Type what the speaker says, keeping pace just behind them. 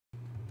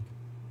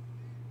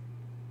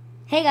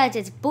Hey guys,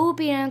 it's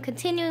Boopy and I'm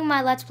continuing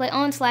my Let's Play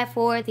on Sly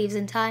 4, Thieves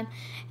in Time.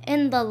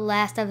 In the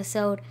last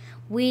episode,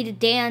 we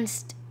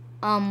danced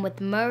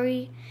with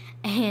Murray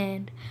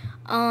and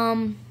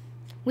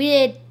we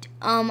did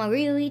a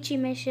Ryuichi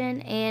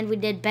mission and we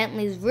did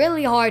Bentley's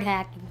really hard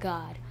hacking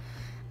god.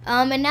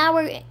 And now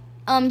we're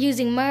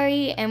using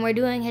Murray and we're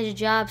doing his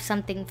job,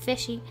 something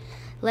fishy.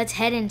 Let's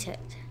head into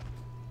it.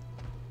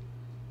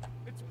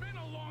 It's been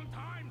a long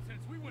time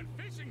since we went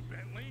fishing,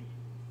 Bentley.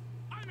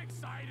 I'm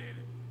excited.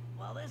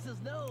 Well, this is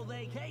no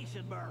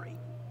vacation, Murray.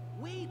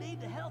 We need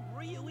to help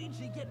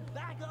Ryuichi get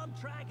back on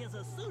track as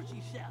a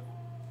sushi chef.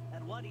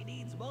 And what he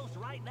needs most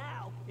right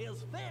now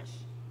is fish.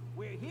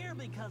 We're here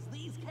because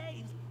these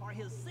caves are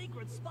his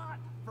secret spot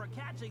for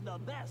catching the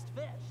best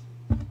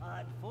fish.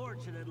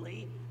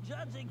 Unfortunately,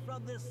 judging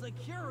from this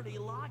security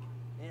lock,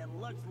 it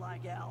looks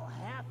like El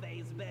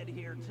Jefe's been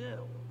here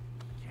too.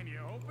 Can you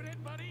open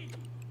it, buddy?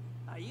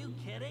 Are you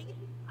kidding?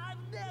 I've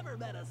never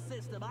met a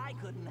system I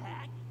couldn't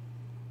hack.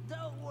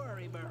 Don't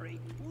worry,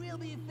 Murray. We'll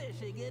be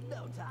fishing in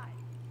no time.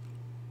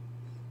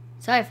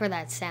 Sorry for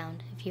that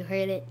sound, if you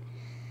heard it.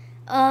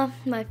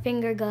 My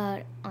finger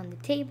got on the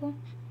table,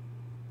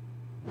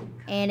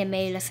 and it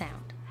made a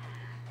sound.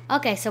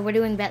 Okay, so we're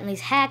doing Bentley's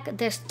hack.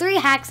 There's 3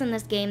 hacks in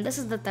this game. This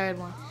is the 3rd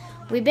one.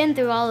 We've been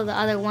through all of the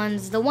other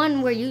ones. The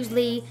one we're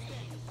usually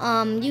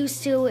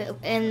used to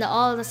in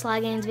all the Sly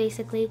games,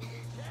 basically,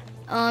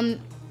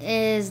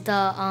 is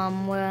the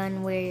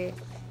one where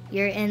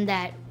you're in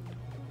that.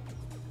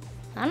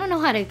 I don't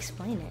know how to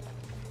explain it.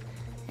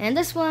 And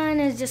this one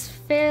is just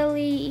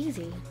fairly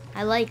easy.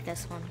 I like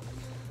this one.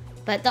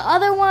 But the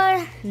other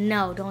one,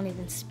 no, don't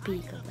even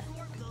speak of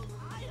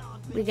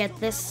that. We get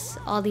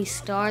all these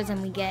stars,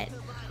 and we get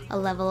a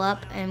level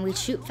up, and we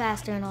shoot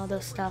faster and all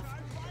those stuff.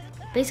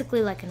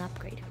 Basically like an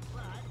upgrade.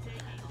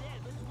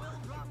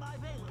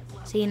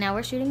 See, now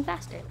we're shooting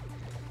faster.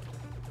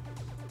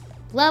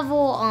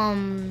 Level,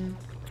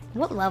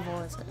 what level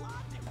is it?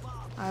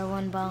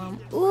 R1 bomb.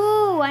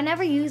 Ooh, I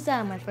never used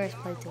that in my first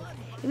playthrough.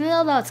 Even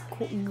though that's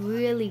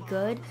really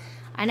good,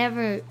 I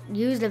never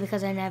used it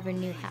because I never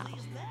knew how.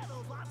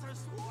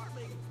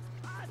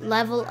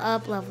 Level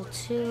up, level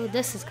 2.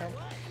 This is good.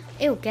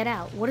 Ew, get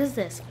out. What is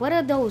this? What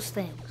are those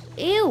things?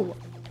 Ew.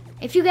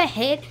 If you get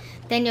hit,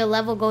 then your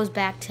level goes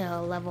back to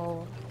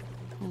level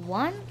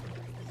 1?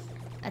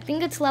 I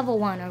think it's level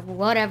 1 or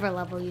whatever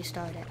level you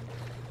start at.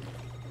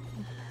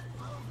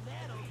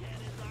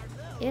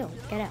 Ew,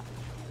 get out.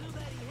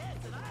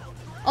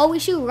 Oh, we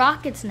shoot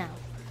rockets now.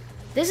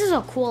 This is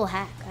a cool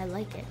hack. I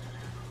like it.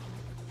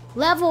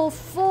 Level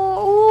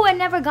 4. Ooh, I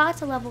never got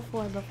to level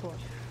 4 before.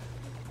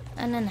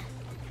 No.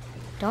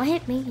 Don't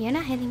hit me. You're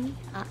not hitting me.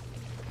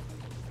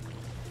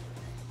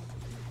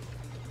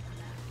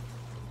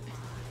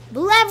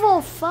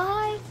 Level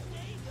 5?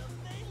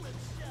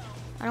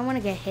 I don't want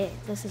to get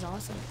hit. This is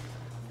awesome.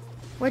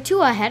 We're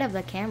too ahead of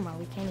the camera.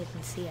 We can't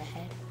even see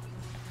ahead.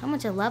 How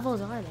much levels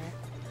are there?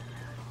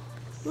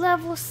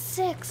 Level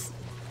 6.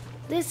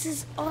 This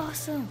is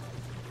awesome.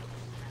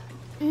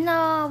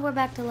 No, we're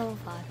back to level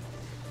 5.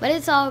 But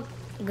it's all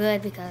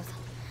good because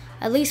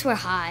at least we're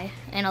high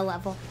in a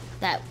level.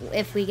 That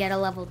if we get a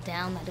level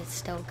down, that it's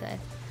still good.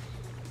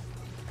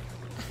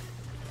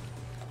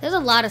 There's a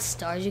lot of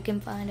stars you can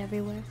find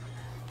everywhere.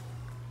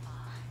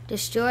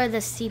 Destroy the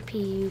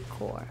CPU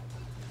core.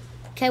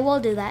 Okay, we'll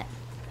do that.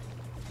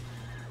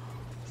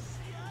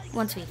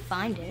 Once we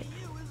find it.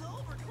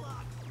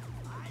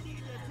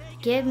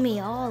 Give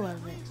me all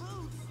of it.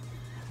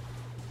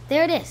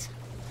 There it is.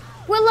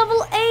 We're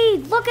level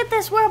 8. Look at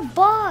this. We're a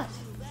boss.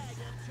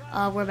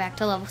 We're back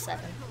to level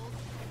 7.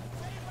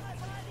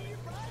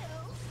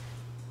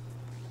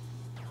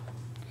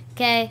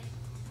 Okay.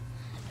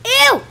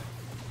 Ew!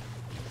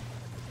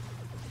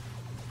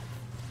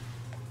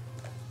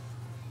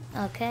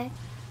 Okay.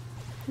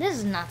 This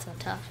is not so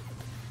tough.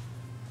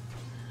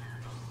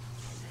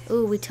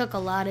 Ooh, we took a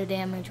lot of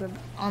damage. We're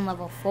on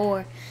level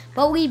 4.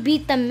 But we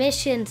beat the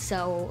mission,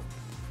 so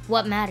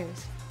what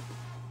matters?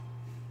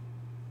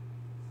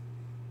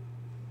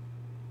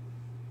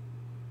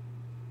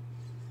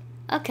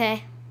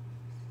 Okay.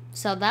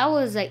 So that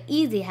was an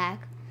easy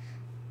hack.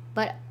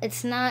 But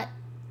it's not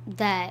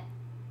that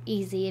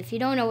easy. If you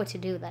don't know what to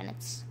do, then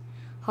it's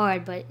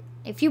hard. But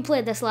if you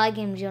play the Sly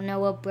games, you'll know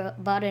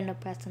what button to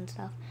press and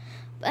stuff.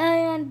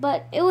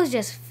 But it was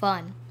just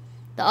fun.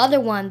 The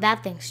other one,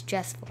 that thing's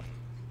stressful.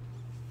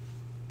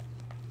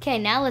 Okay,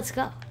 now let's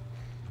go.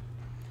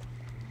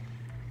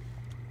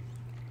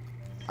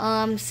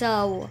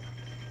 So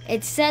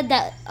it said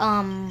that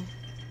I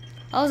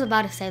was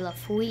about to say La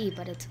Fui,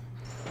 but it's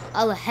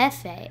El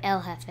Jefe.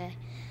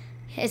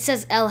 It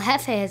says El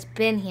Jefe has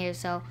been here,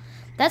 so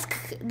that's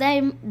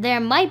there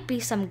might be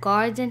some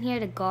guards in here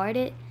to guard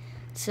it.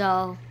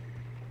 So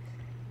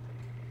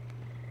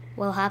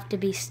we'll have to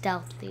be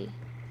stealthy.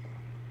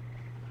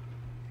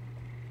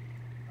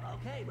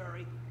 Okay,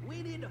 Murray,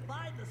 we need to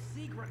find the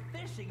secret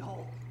fishing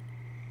hole.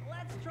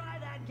 Let's try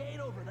that gate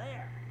over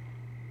there.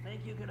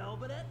 Think you can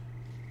open it?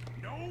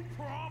 No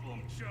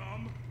problem,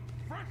 chum.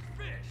 Fresh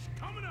fish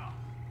coming up.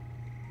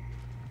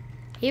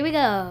 Here we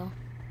go.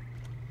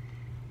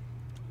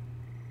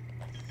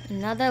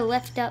 Another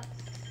lift up.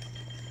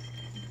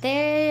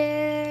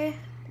 There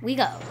we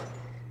go.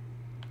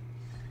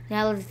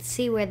 Now let's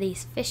see where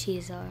these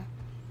fishies are.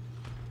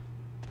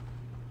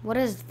 What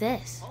is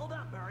this? Hold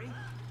up, Murray.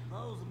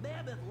 Those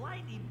mammoth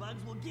lightning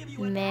bugs will give you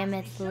a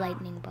Mammoth nasty shock.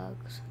 lightning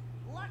bugs.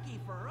 Lucky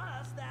for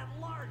us, that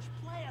large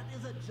plant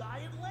is a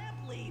giant lamp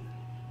leaf.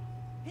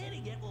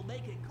 Hitting it will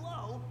make it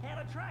glow and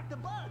attract the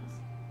bugs.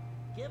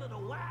 Give it a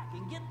whack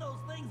and get those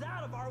things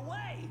out of our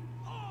way.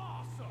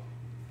 Awesome.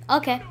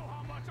 Okay. You know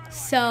how much I like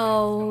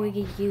So we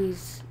could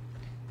use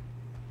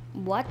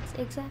what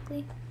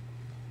exactly?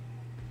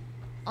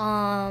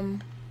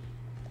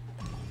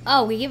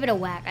 Oh, we give it a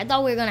whack. I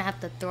thought we were gonna have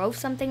to throw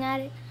something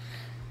at it,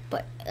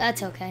 but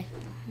that's okay.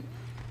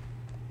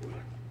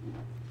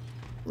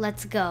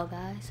 Let's go,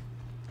 guys.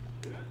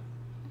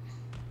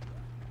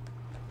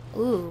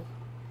 Ooh,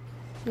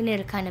 we need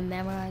to kind of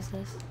memorize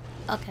this.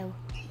 Okay.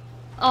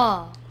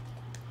 Oh,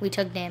 we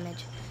took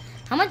damage.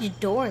 How much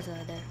doors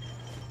are there?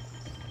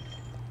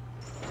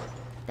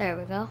 There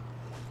we go.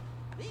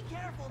 Be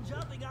careful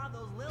jumping on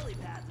those lily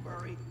pads,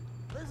 Murray.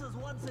 This is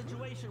one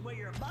situation where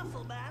your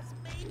muscle mass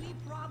may be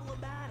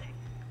problematic.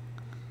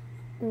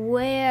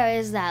 Where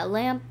is that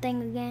lamp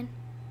thing again?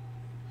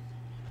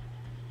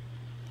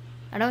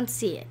 I don't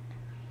see it.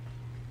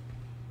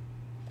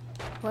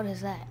 What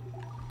is that?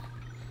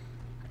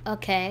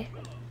 Okay.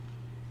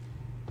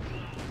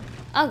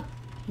 Oh,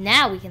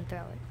 now we can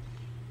throw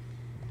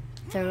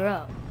it.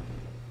 Throw.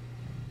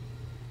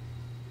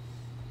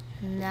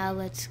 Now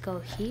let's go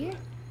here.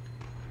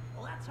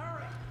 Let's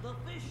hurry. The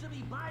fish should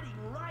be biting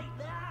right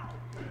now.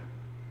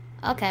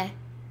 Okay.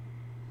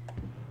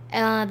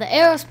 The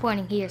arrow's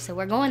pointing here, so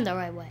we're going the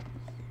right way.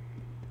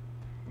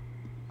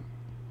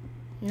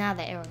 Now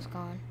the arrow's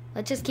gone.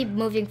 Let's just keep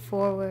moving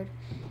forward,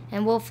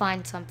 and we'll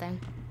find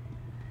something.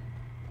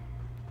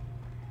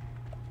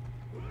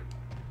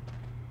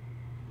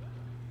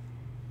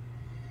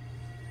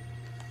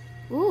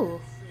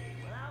 Ooh. Let's see,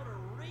 without a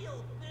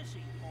real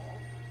fishing pole,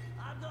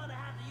 I'm going to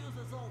have to use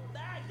this old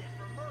magnet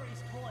from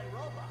Murray's toy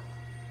robot.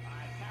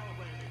 I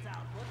calibrated its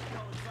output to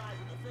coincide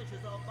with the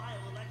fish's own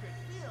bioelectric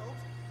fields,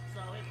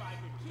 so if I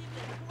can keep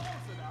it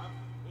close enough,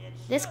 it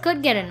This should could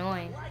get act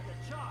annoying. like a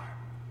charm.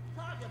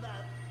 Talk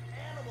about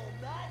animal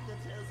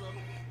magnetism.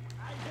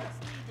 I just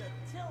need to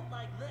tilt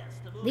like this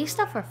to move These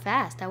stuff around. are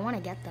fast. I want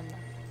to get them though.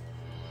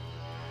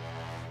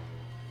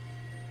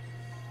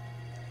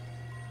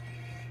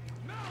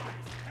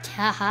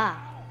 Haha.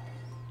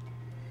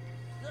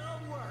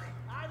 Don't worry,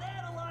 I've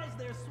analyzed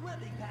their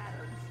swimming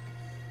patterns.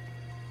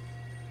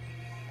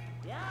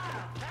 Yeah,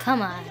 Come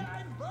practically on.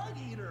 I'm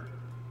bug eater.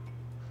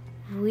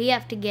 We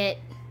have to get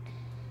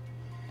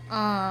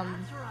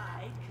That's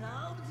right,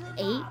 come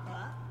to 8.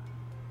 Papa.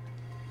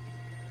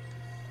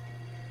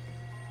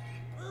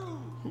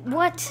 Ooh,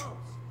 What? close.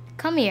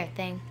 Come here,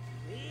 thing.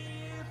 Here,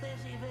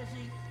 fishy,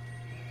 fishy.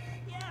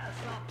 Yes,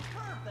 a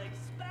perfect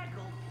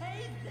speckled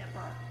cave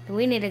dipper.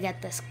 We need to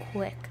get this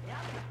quick. Yep,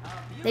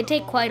 a They take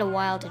beautiful quite a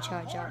while to large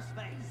charge up. horse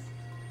face.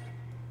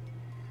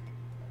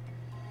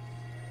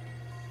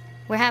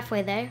 We're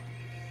halfway there.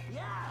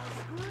 Yeah,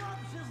 a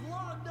scrumptious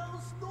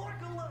long-nosed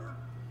snorkeler.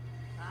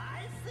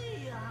 I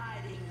see you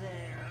hiding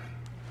there.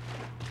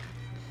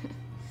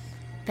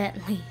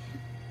 Bentley.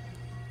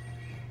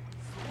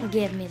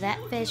 Give me that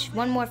fish.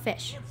 One more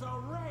fish. It's a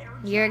rare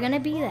You're gonna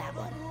be giant that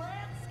one.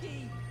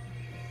 Lansky.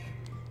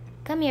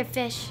 Come here,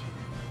 fish.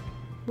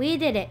 We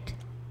did it.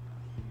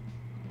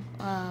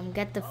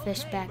 Get the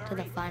fish Okay, back to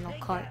the Murray, final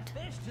take cart.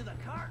 that fish to the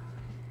cart.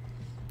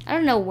 I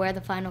don't know where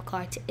the final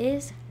cart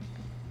is.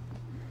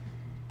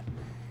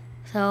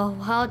 So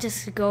I'll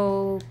just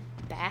go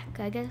back,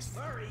 I guess.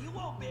 Murray, you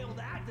won't be able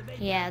to activate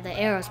Yeah, that the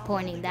lever arrow's while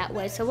pointing holding that the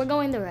way, fish. so we're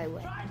going the right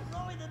way. Try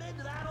throwing them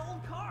into that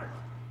old cart.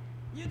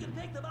 You can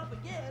pick them up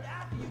again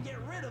after you get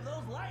rid of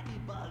those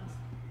lightning bugs.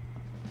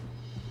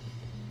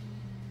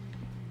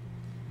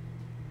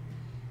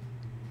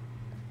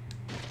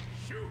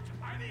 Shoot,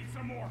 I need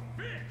some more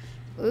fish.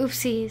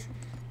 Oopsies.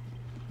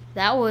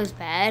 That was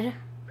bad.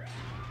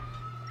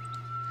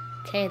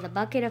 Okay, the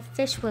bucket of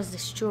fish was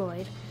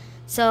destroyed.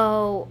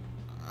 So,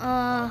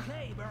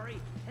 Okay, Murray,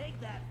 take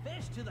that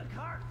fish to the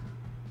cart.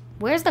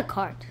 where's the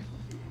cart?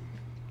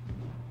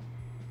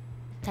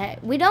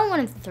 We don't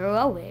want to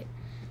throw it.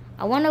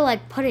 I want to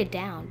like put it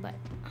down, but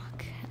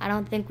okay, I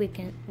don't think we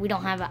can. We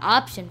don't have an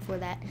option for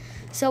that.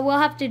 So we'll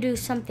have to do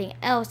something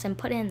else and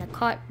put it in the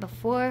cart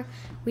before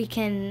we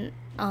can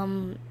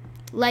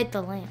light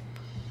the lamp.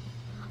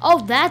 Oh,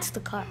 that's the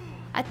cart.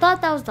 I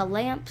thought that was the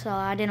lamp, so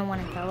I didn't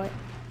want to throw it.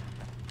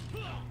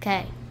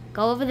 Okay,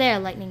 go over there,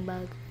 lightning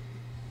bug.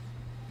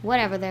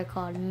 Whatever they're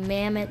called,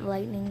 mammoth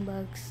lightning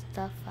bug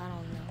stuff. I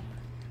don't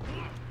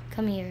know.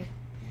 Come here.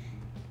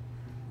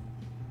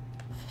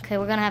 Okay,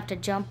 we're gonna have to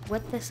jump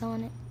with this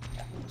on it.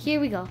 Here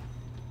we go.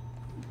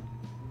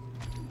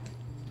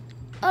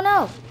 Oh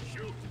no!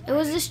 It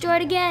was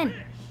destroyed again!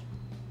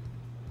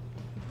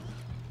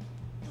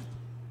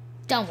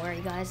 Don't worry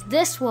guys,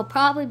 this will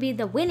probably be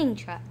the winning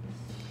try.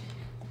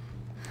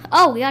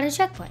 Oh, we got a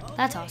checkpoint.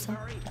 That's Okay, awesome.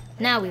 Murray, take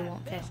Now we that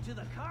won't fish fail.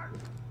 to the cart.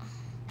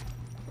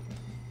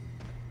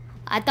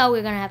 I thought we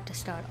were gonna have to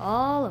start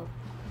all over.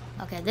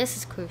 Okay, this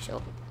is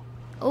crucial.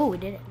 Oh, we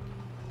did it.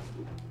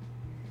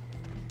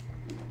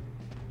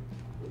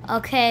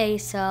 Okay,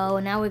 so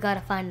now we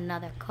gotta find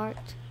another cart.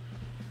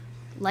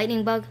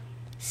 Lightning bug,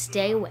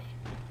 stay away.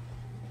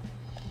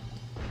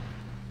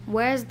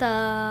 Where's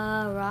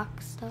the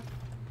rock stuff?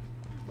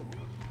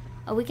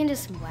 Oh, we can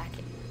just whack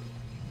it.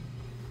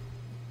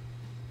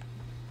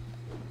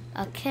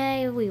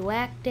 Okay, we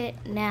whacked it.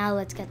 Now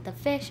let's get the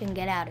fish and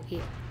get out of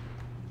here.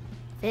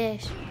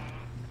 Fish.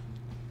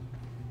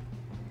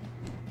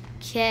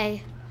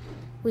 Okay,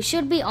 we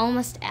should be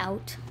almost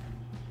out.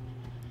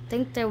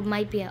 Think there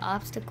might be an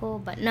obstacle,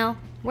 but no,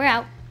 we're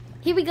out.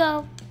 Here we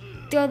go.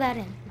 Throw that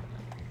in.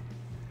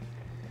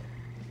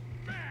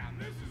 Man,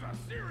 this is a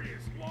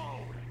serious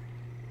load.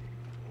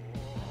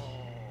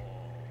 Oh,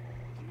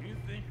 do you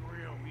think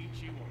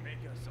Ryoichi will make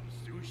us some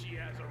sushi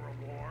as a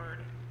reward?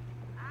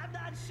 I'm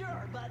not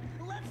sure, but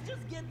let's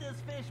just get this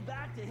fish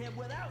back to him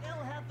without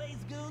El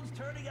Jefe's goons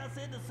turning us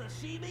into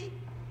sashimi.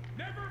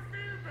 Never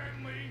fear,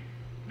 Bentley.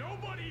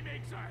 Nobody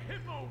makes a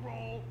hippo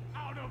roll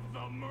out of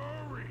the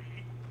Murray.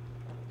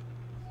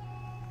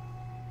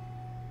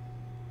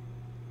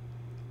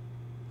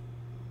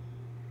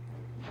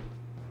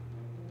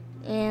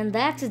 And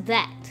that's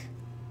that.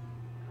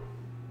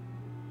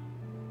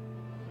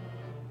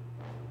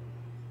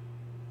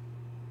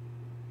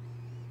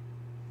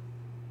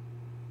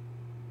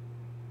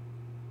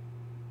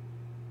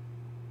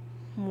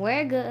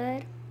 We're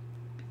good.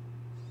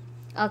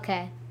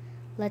 Okay,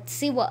 let's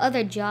see what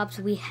other jobs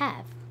we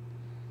have.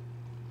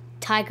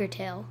 Tiger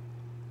tail.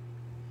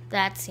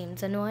 That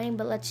seems annoying,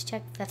 but let's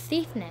check the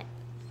thief net.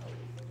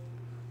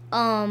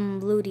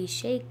 Looty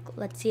shake.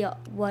 Let's see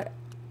what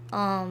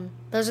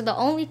those are the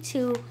only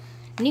two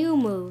new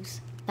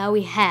moves that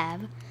we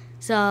have.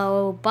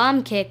 So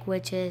bomb kick,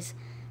 which is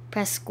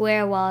press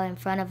square while in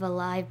front of a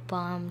live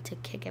bomb to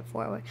kick it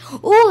forward.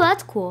 Ooh,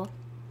 that's cool.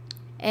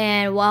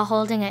 And while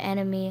holding an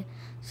enemy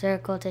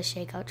circle to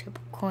shake out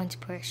triple coins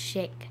per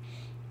shake.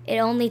 It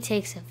only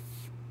takes free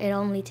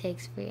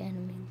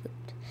enemy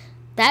loot.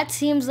 That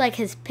seems like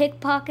his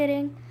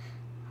pickpocketing.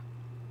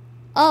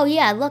 Oh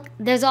yeah, look,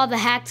 there's all the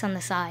hacks on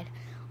the side.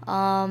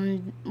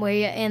 Where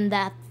you're in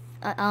that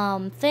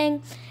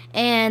thing,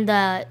 and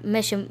the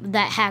mission,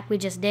 that hack we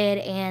just did,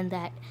 and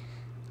that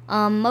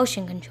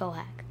motion control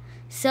hack.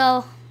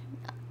 So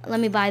let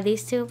me buy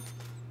these two,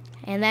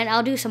 and then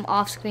I'll do some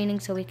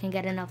off-screening so we can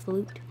get enough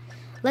loot.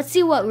 Let's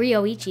see what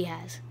Ryoichi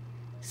has.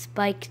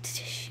 Spiked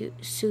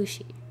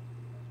sushi.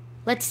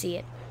 Let's see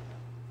it.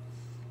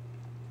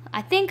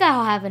 I think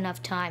I'll have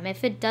enough time.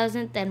 If it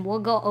doesn't, then we'll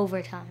go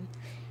overtime,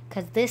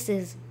 because this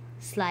is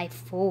slide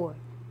 4.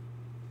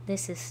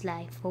 This is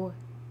slide 4.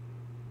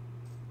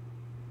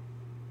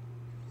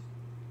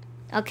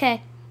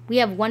 Okay, we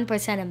have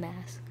 1% of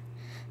mask.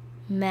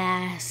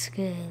 Mask.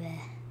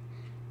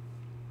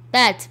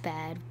 That's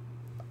bad.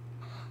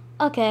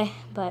 Okay,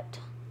 but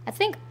I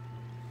think,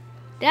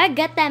 did I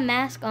get that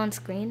mask on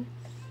screen?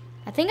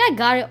 I think I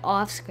got it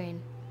off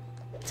screen.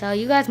 So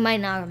you guys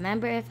might not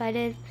remember if I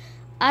did.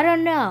 I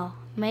don't know.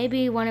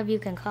 Maybe one of you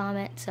can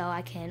comment so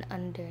I can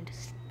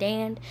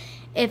understand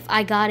if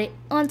I got it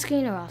on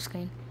screen or off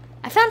screen.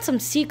 I found some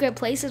secret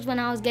places when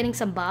I was getting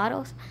some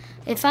bottles.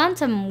 It found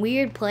some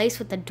weird place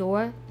with the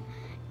door.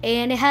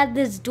 And it had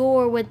this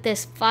door with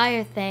this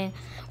fire thing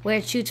where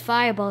it shoots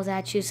fireballs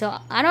at you. So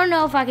I don't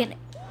know if I can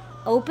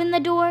open the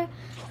door,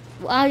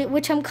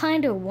 which I'm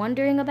kind of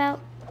wondering about.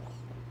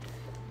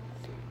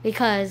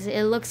 Because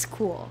it looks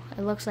cool.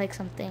 It looks like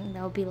something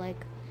that would be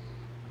like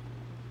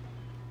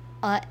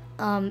a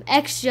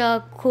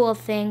extra cool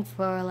thing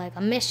for like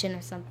a mission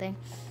or something.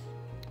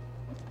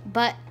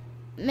 But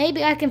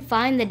maybe I can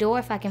find the door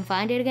if I can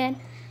find it again.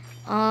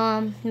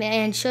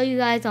 And show you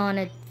guys on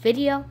a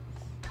video.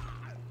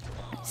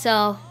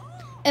 So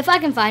if I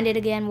can find it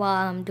again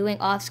while I'm doing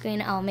off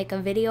screen, I'll make a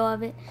video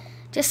of it.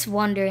 Just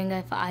wondering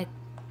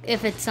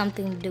if it's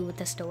something to do with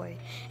the story.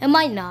 It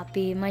might not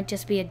be. It might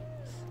just be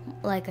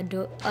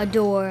a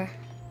door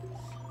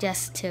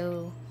just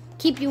to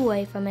keep you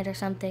away from it or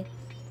something.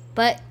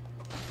 But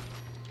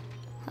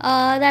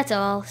that's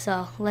all.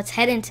 So let's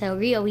head into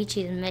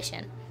Ryoichi's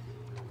mission.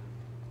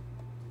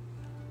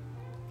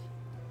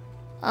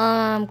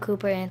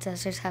 Cooper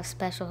ancestors have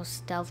special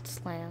stealth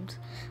slams.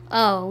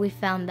 Oh, we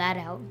found that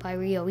out by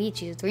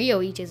Ryoichi's.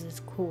 Ryoichi's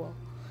is cool.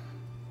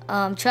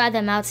 Try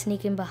them out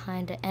sneaking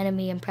behind an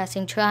enemy and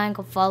pressing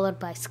triangle followed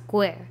by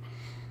square.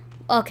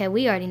 Okay,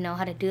 we already know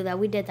how to do that.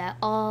 We did that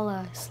all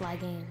our Sly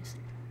games.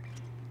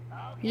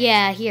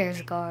 Yeah,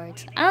 here's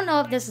guards. I don't know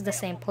if this is the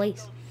same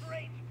place.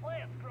 Strange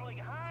plants growing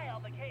high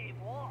on the cave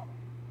wall.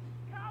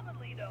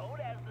 Commonly known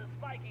as the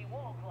spiky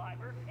wall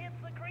climber, it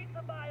secretes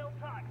a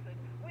biotoxin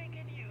we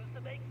can use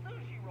to make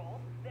sushi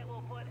rolls that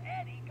will put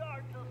any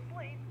guard to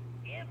sleep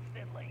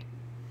instantly.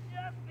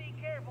 Just be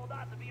careful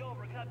not to be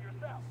overcome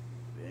yourself.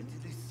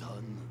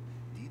 Bentley-san,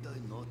 did I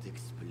not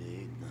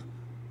explain?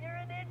 You're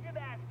a ninja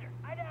master.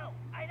 I know.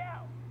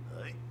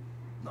 Hey?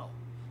 No.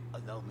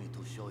 Allow me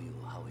to show you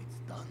how it's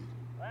done.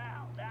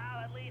 Well,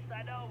 now at least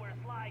I know where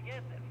Sly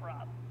gets it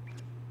from.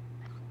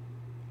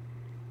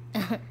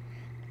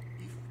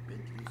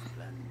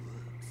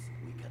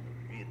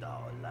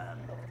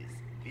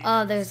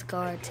 Oh, there's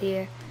guards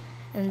here.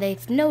 And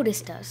they've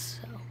noticed us.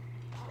 So.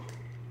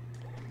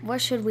 Where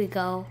should we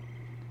go?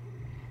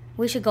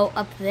 We should go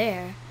up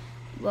there.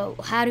 Well,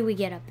 how do we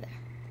get up there?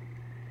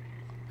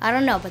 I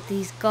don't know, but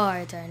these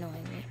guards are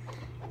annoying me.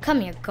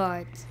 Come here,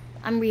 guards.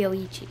 I'm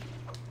Ryoichi.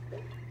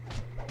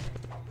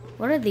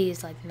 What are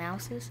these, like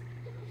mouses?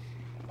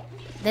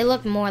 They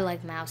look more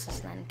like mouses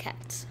than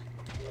cats.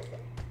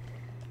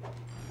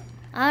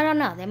 I don't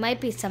know. They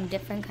might be some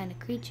different kind of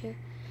creature.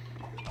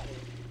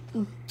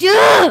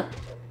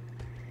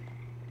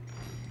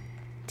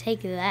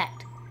 Take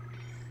that.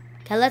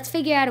 Okay, let's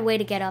figure out a way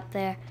to get up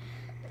there.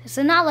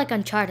 So not like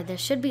Uncharted. There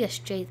should be a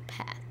straight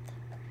path.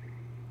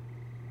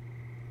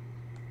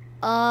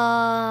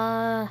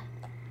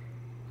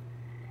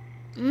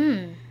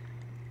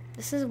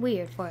 This is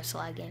weird for a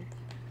slide game.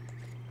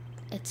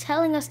 It's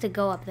telling us to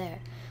go up there,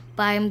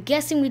 but I'm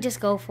guessing we just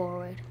go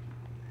forward.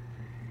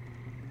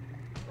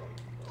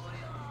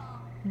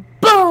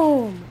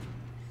 Boom!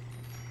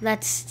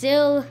 That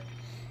still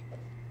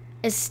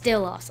is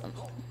still awesome.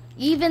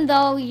 Even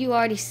though you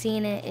already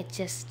seen it, it's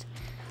just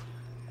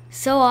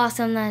so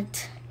awesome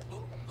that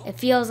it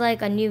feels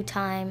like a new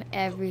time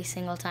every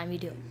single time you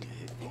do it.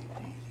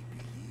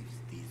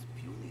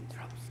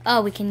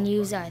 Oh, we can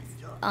use our,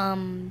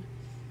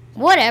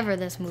 whatever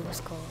this move is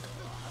called.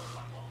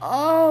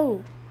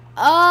 Oh,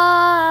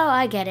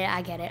 I get it.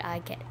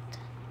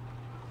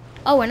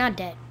 Oh, we're not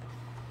dead.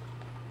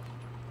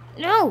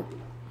 No!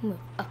 Move.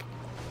 Okay.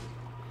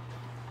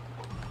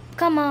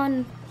 Come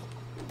on,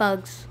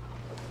 bugs.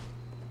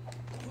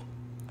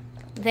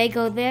 They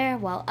go there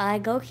while I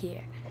go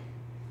here.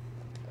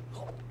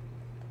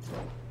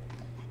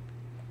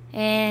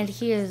 And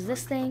here's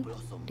this thing.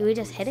 Do we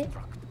just hit it?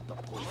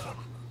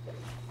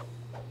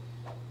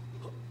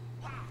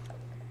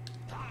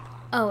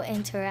 Oh,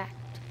 interact.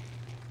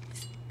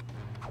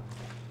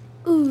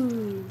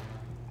 Ooh.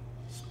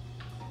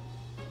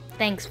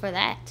 Thanks for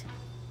that.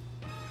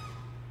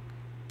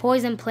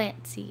 Poison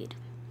plant seed.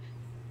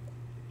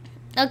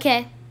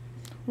 Okay.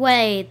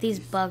 Wait, these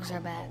bugs are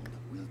back.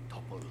 Will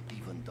topple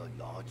even the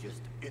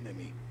largest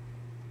enemy.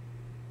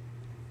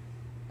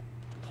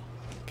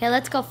 Okay,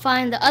 let's go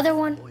find the other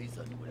one.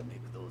 Poison will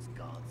make those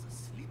gods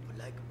sleep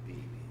like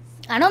babies.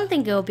 I don't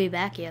think it'll be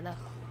back here, though.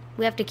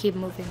 We have to keep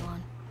moving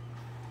on.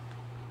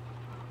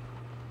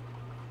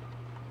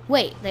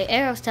 Wait, the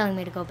arrow's telling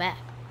me to go back.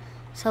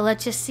 So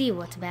let's just see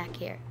what's back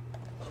here.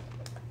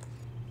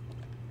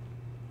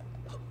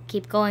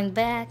 Keep going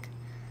back.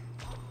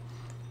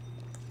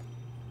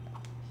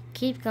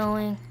 Keep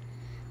going.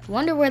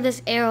 Wonder where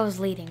this arrow is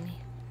leading me.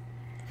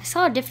 I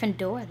saw a different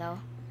door, though.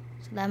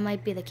 So that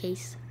might be the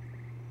case.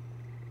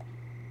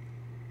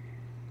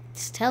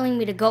 It's telling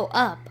me to go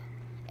up.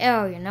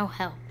 Arrow, you're no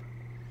help.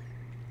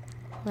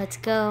 Let's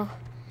go.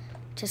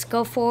 Just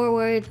go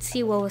forward,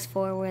 see what was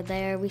forward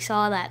there. We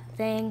saw that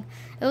thing.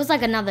 It was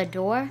like another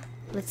door.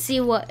 Let's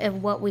see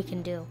what we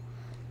can do.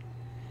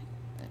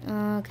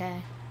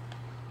 Okay.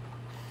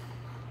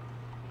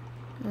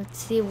 Let's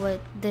see what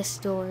this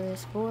door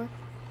is for.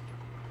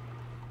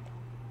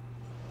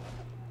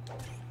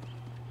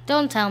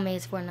 Don't tell me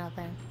it's for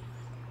nothing.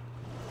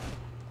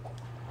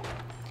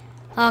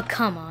 Oh,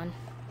 come on.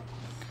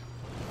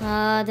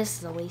 This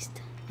is a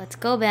waste. Let's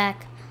go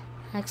back.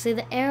 Actually,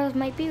 the arrows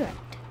might be right.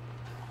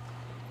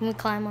 Can we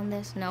climb on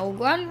this? No,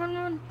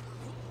 run.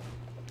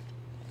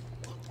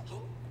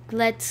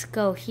 Let's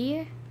go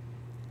here.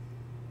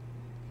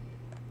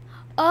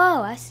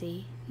 Oh, I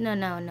see. No,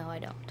 I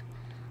don't.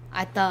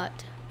 I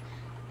thought.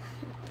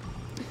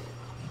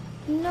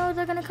 No,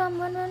 they're gonna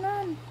come.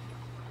 Run.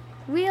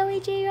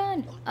 Ryoichi,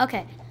 run.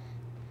 Okay.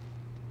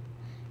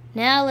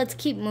 Now let's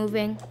keep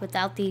moving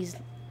without these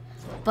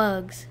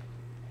bugs.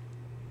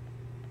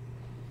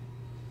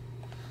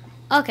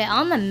 Okay,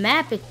 on the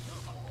map it...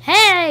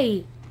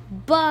 Hey!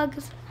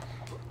 Bugs!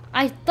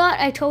 I thought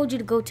I told you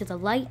to go to the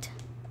light.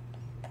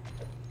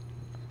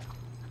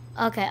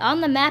 Okay,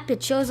 on the map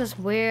it shows us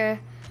where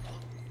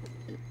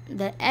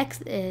the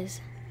X is.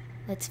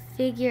 Let's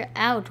figure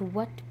out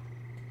what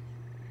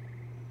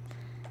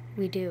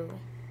we do.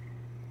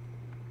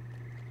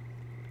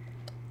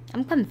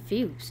 I'm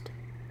confused.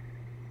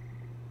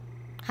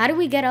 How do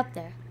we get up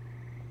there?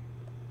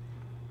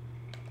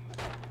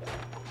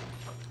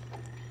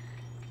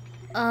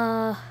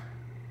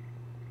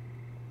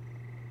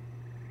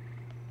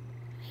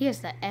 Here's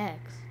the X.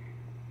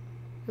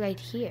 Right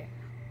here.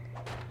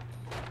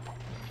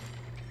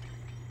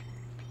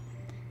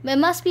 It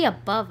must be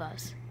above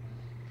us.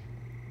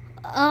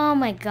 Oh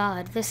my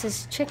god, this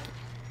is tricky.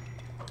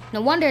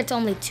 No wonder it's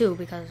only 2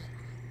 because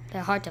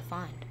they're hard to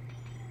find.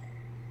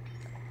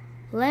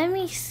 Let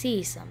me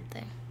see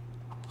something.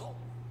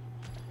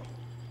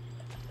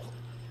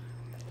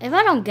 If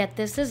I don't get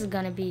this, this is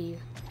gonna be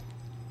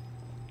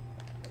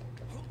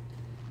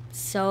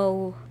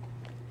so...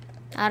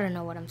 I don't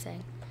know what I'm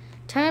saying.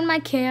 Turn my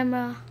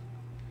camera.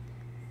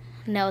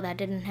 No, that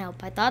didn't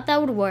help. I thought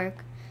that would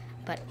work,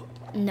 but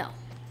no.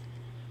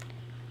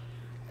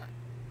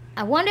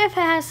 I wonder if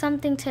it has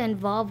something to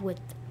involve with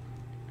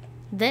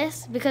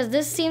this because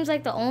this seems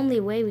like the only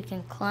way we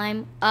can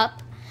climb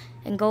up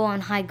and go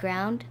on high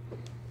ground.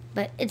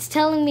 But it's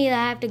telling me that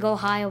I have to go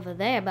high over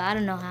there, but I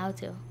don't know how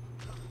to.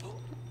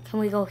 Can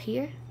we go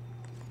here?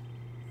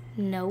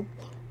 Nope.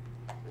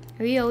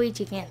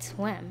 Ryoichi can't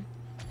swim.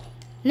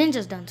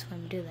 Ninjas don't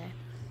swim, do they?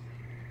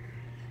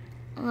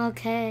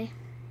 Okay.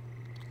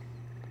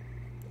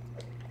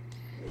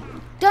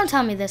 Don't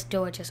tell me this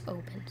door just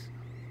opens.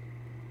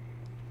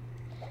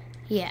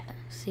 Yeah,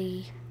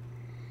 see.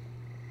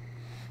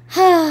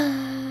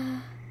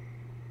 A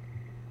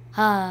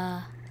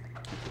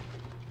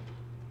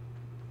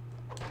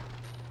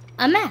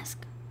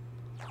mask.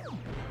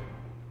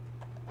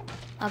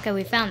 Okay,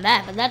 we found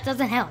that, but that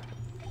doesn't help.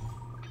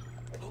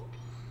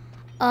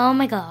 Oh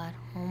my god.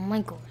 Oh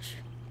my gosh.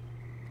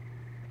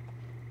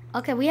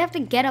 Okay, we have to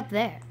get up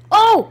there.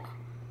 Oh!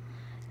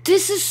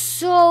 This is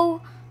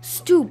so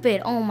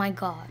stupid. Oh my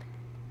god.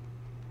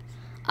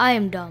 I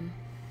am dumb.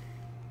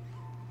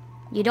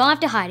 You don't have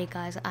to hide it,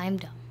 guys. I am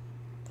dumb.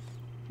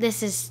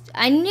 This is...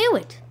 I knew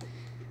it.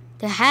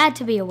 There had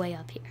to be a way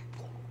up here.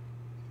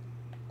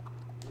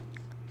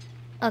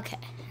 Okay,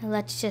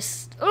 let's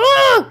just...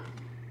 Ooh!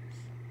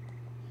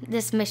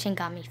 This mission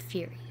got me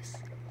furious.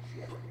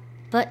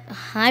 But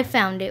I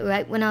found it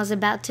right when I was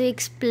about to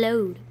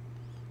explode.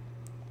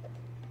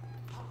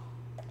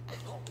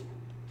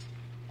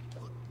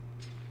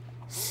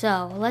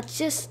 So, let's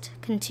just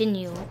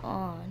continue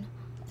on.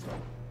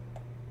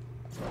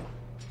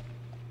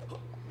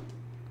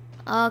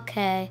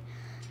 Okay.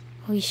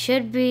 We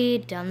should be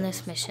done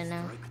this mission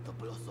now.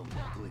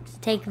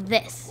 Take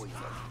this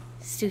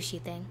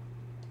sushi thing.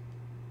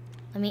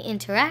 Let me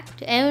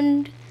interact,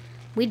 and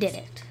we did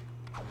it.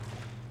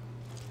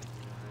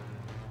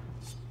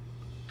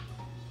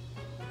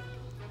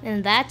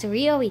 And that's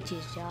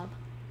Ryoichi's job.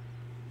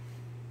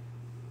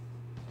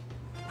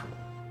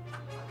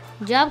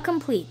 Job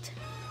complete.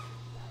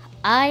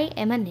 I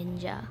am a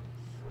ninja.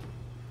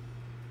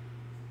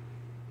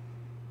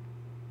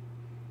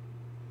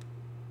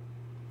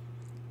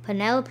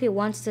 Penelope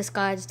once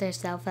disguised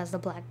herself as the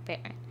Black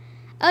Baron.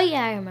 Oh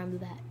yeah, I remember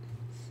that.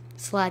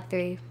 Slide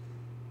 3.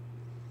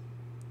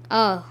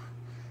 Oh.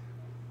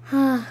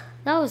 That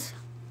was...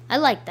 I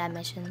liked that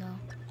mission though.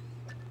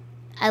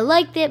 I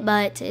liked it,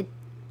 but it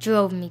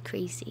drove me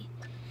crazy.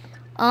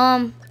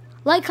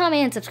 Like,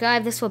 comment, and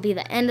subscribe. This will be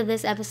the end of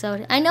this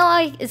episode. I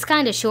know it's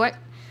kind of short.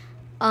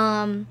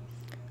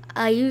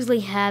 I usually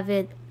have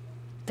it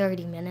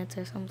 30 minutes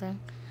or something.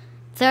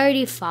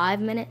 35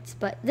 minutes,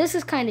 but this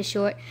is kind of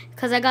short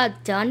because I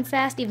got done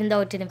fast even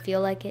though it didn't feel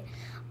like it.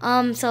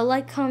 So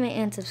like, comment,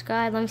 and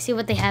subscribe. Let me see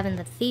what they have in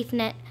the Thief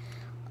Net.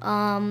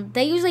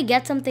 They usually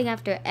get something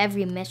after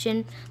every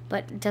mission,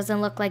 but it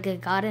doesn't look like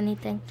it got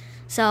anything.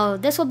 So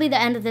this will be the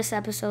end of this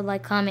episode.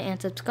 Like, comment, and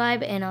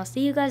subscribe, and I'll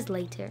see you guys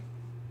later.